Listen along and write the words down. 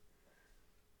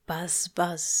Buzz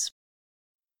Buzz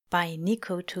by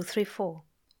Nico234.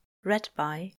 Read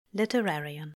by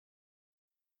Literarian.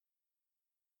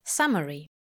 Summary.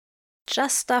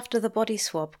 Just after the body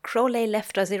swap, Crowley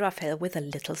left Aziraphale with a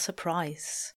little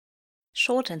surprise.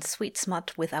 Short and sweet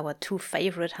smut with our two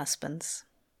favorite husbands.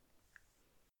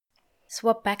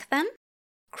 Swap back then?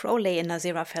 Crowley in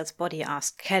Aziraphale's body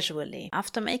asked casually,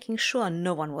 after making sure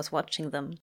no one was watching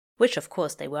them, which of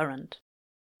course they weren't.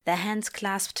 Their hands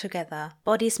clasped together,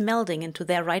 bodies melding into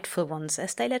their rightful ones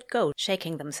as they let go,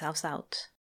 shaking themselves out.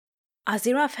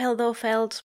 Aziraphale though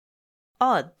felt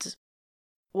odd.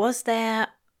 Was there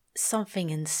something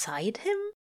inside him?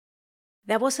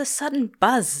 There was a sudden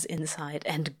buzz inside,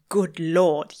 and good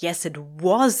lord, yes, it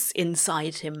was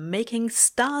inside him, making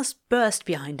stars burst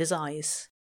behind his eyes.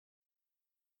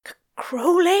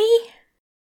 Crowley?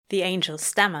 The angel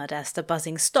stammered as the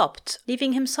buzzing stopped,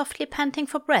 leaving him softly panting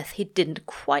for breath he didn't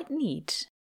quite need.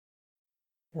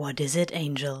 What is it,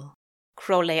 angel?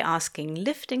 Crowley asking,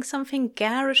 lifting something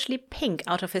garishly pink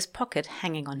out of his pocket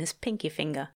hanging on his pinky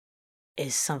finger.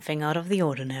 Is something out of the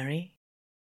ordinary?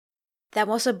 There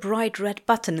was a bright red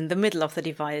button in the middle of the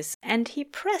device, and he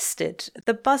pressed it,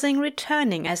 the buzzing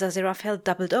returning as Aziraphale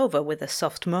doubled over with a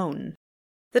soft moan.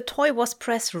 The toy was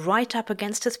pressed right up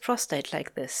against his prostate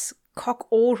like this, cock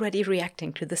already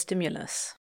reacting to the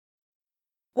stimulus.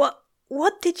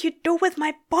 What did you do with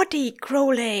my body,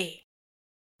 Crowley?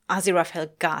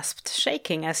 Aziraphale gasped,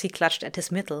 shaking as he clutched at his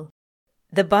middle.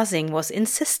 The buzzing was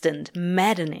insistent,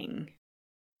 maddening.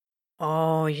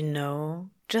 Oh,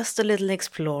 just a little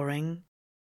exploring.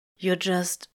 You're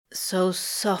just so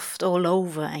soft all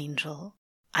over, angel.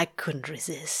 I couldn't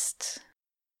resist.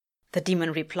 The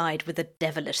demon replied with a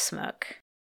devilish smirk.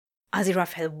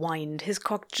 Aziraphale whined, his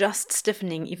cock just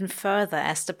stiffening even further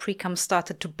as the precum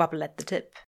started to bubble at the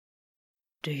tip.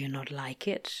 Do you not like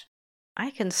it?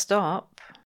 I can stop.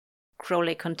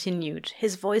 Crowley continued,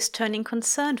 his voice turning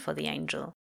concerned for the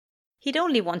angel. He'd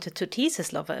only wanted to tease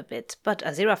his lover a bit, but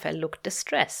Aziraphale looked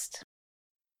distressed.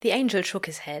 The angel shook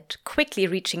his head, quickly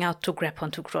reaching out to grab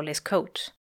onto Crowley's coat.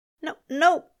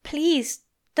 No, please,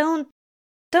 don't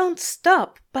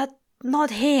stop, but not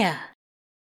here.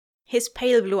 His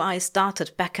pale blue eyes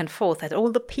darted back and forth at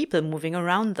all the people moving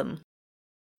around them.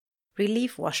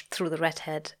 Relief washed through the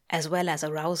redhead, as well as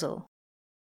arousal.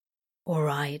 All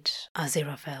right,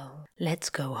 Aziraphale, let's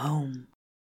go home.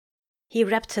 He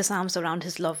wrapped his arms around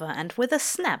his lover, and with a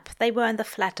snap they were in the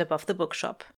flat above the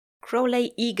bookshop.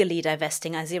 Crowley eagerly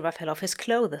divesting Aziraphale of his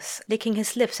clothes, licking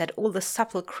his lips at all the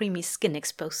supple creamy skin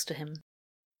exposed to him.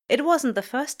 It wasn't the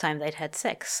first time they'd had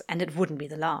sex, and it wouldn't be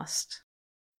the last.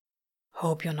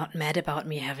 Hope you're not mad about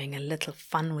me having a little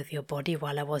fun with your body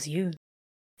while I was you,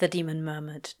 the demon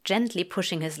murmured, gently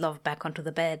pushing his love back onto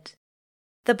the bed.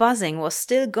 The buzzing was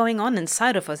still going on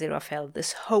inside of Aziraphale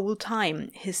this whole time,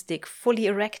 his dick fully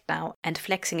erect now and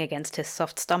flexing against his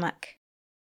soft stomach.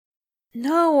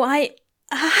 No,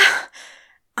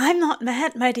 I'm not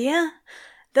mad, my dear,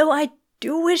 though I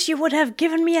do wish you would have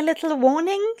given me a little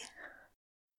warning.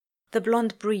 The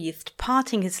blonde breathed,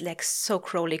 parting his legs so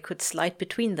Crowley could slide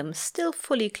between them, still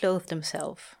fully clothed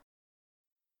himself.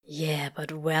 Yeah,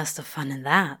 but where's the fun in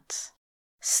that?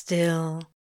 Still,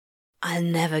 I'll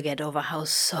never get over how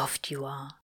soft you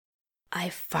are. I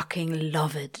fucking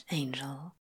love it,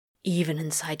 angel. Even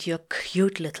inside your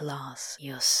cute little ass,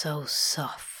 you're so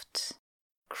soft.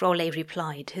 Crowley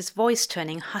replied, his voice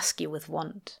turning husky with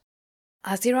want.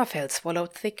 Aziraphale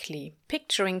swallowed thickly,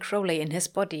 picturing Crowley in his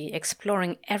body,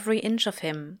 exploring every inch of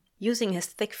him, using his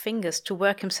thick fingers to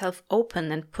work himself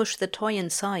open and push the toy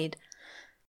inside.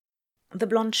 The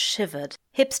blonde shivered,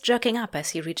 hips jerking up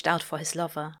as he reached out for his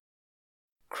lover.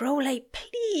 Crowley,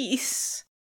 please!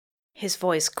 His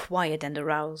voice quiet and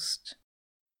aroused.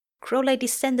 Crowley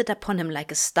descended upon him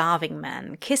like a starving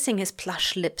man, kissing his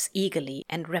plush lips eagerly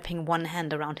and wrapping one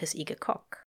hand around his eager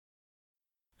cock.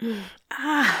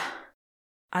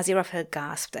 Aziraphale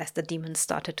gasped as the demon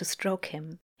started to stroke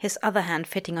him, his other hand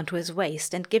fitting onto his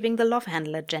waist and giving the love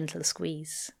handle a gentle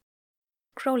squeeze.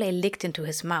 Crowley licked into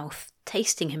his mouth,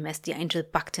 tasting him as the angel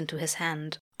bucked into his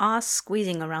hand, arse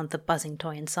squeezing around the buzzing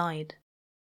toy inside.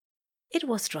 It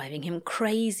was driving him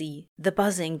crazy, the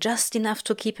buzzing just enough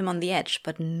to keep him on the edge,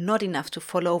 but not enough to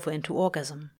fall over into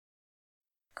orgasm.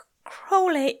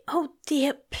 Crowley, oh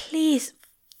dear, please,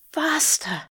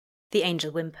 faster, the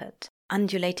angel whimpered,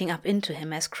 undulating up into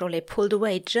him as Crowley pulled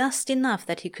away just enough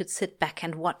that he could sit back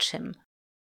and watch him.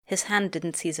 His hand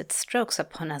didn't cease its strokes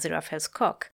upon Aziraphale's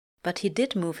cock, but he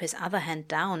did move his other hand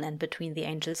down and between the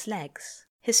angel's legs,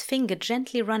 his finger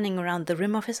gently running around the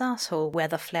rim of his asshole where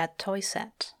the flared toy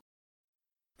sat.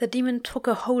 The demon took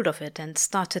a hold of it and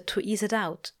started to ease it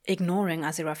out, ignoring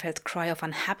Aziraphale's cry of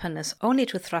unhappiness, only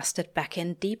to thrust it back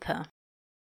in deeper.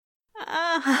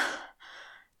 Ah!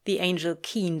 The angel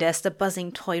keened as the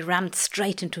buzzing toy rammed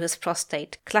straight into his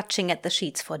prostate, clutching at the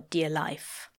sheets for dear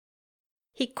life.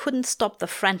 He couldn't stop the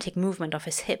frantic movement of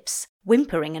his hips,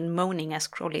 whimpering and moaning as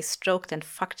Crowley stroked and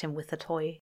fucked him with the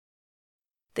toy.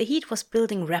 The heat was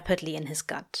building rapidly in his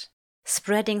gut,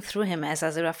 spreading through him as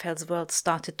Aziraphale's world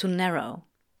started to narrow.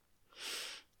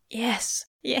 Yes,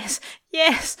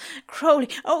 Crowley,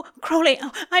 oh,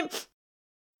 I'm...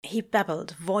 He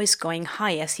babbled, voice going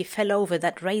high as he fell over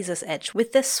that razor's edge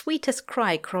with the sweetest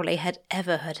cry Crowley had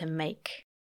ever heard him make.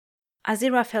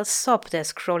 Aziraphale sobbed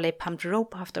as Crowley pumped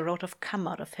rope after rope of cum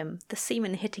out of him, the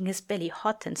semen hitting his belly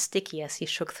hot and sticky as he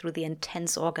shook through the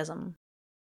intense orgasm.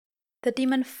 The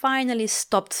demon finally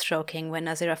stopped stroking when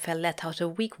Aziraphale let out a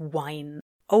weak whine,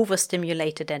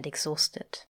 overstimulated and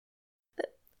exhausted.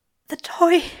 The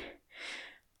toy...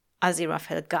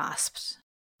 Aziraphale gasped.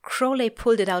 Crowley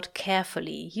pulled it out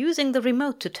carefully, using the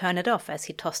remote to turn it off as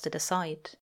he tossed it aside.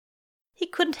 He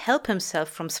couldn't help himself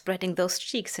from spreading those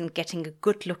cheeks and getting a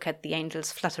good look at the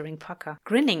angel's fluttering pucker,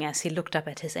 grinning as he looked up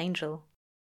at his angel.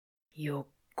 "You're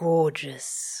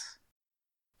gorgeous."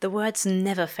 The words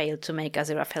never failed to make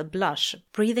Aziraphale blush,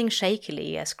 breathing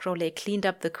shakily as Crowley cleaned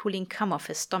up the cooling cum off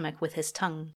his stomach with his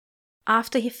tongue.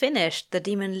 After he finished, the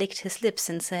demon licked his lips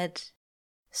and said,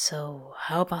 "So,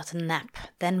 how about a nap?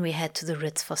 Then we head to the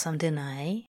Ritz for some dinner,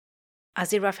 eh?"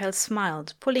 Aziraphale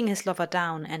smiled, pulling his lover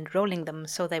down and rolling them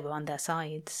so they were on their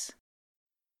sides.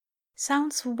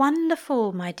 "Sounds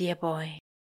wonderful, my dear boy."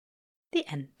 The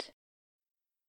end.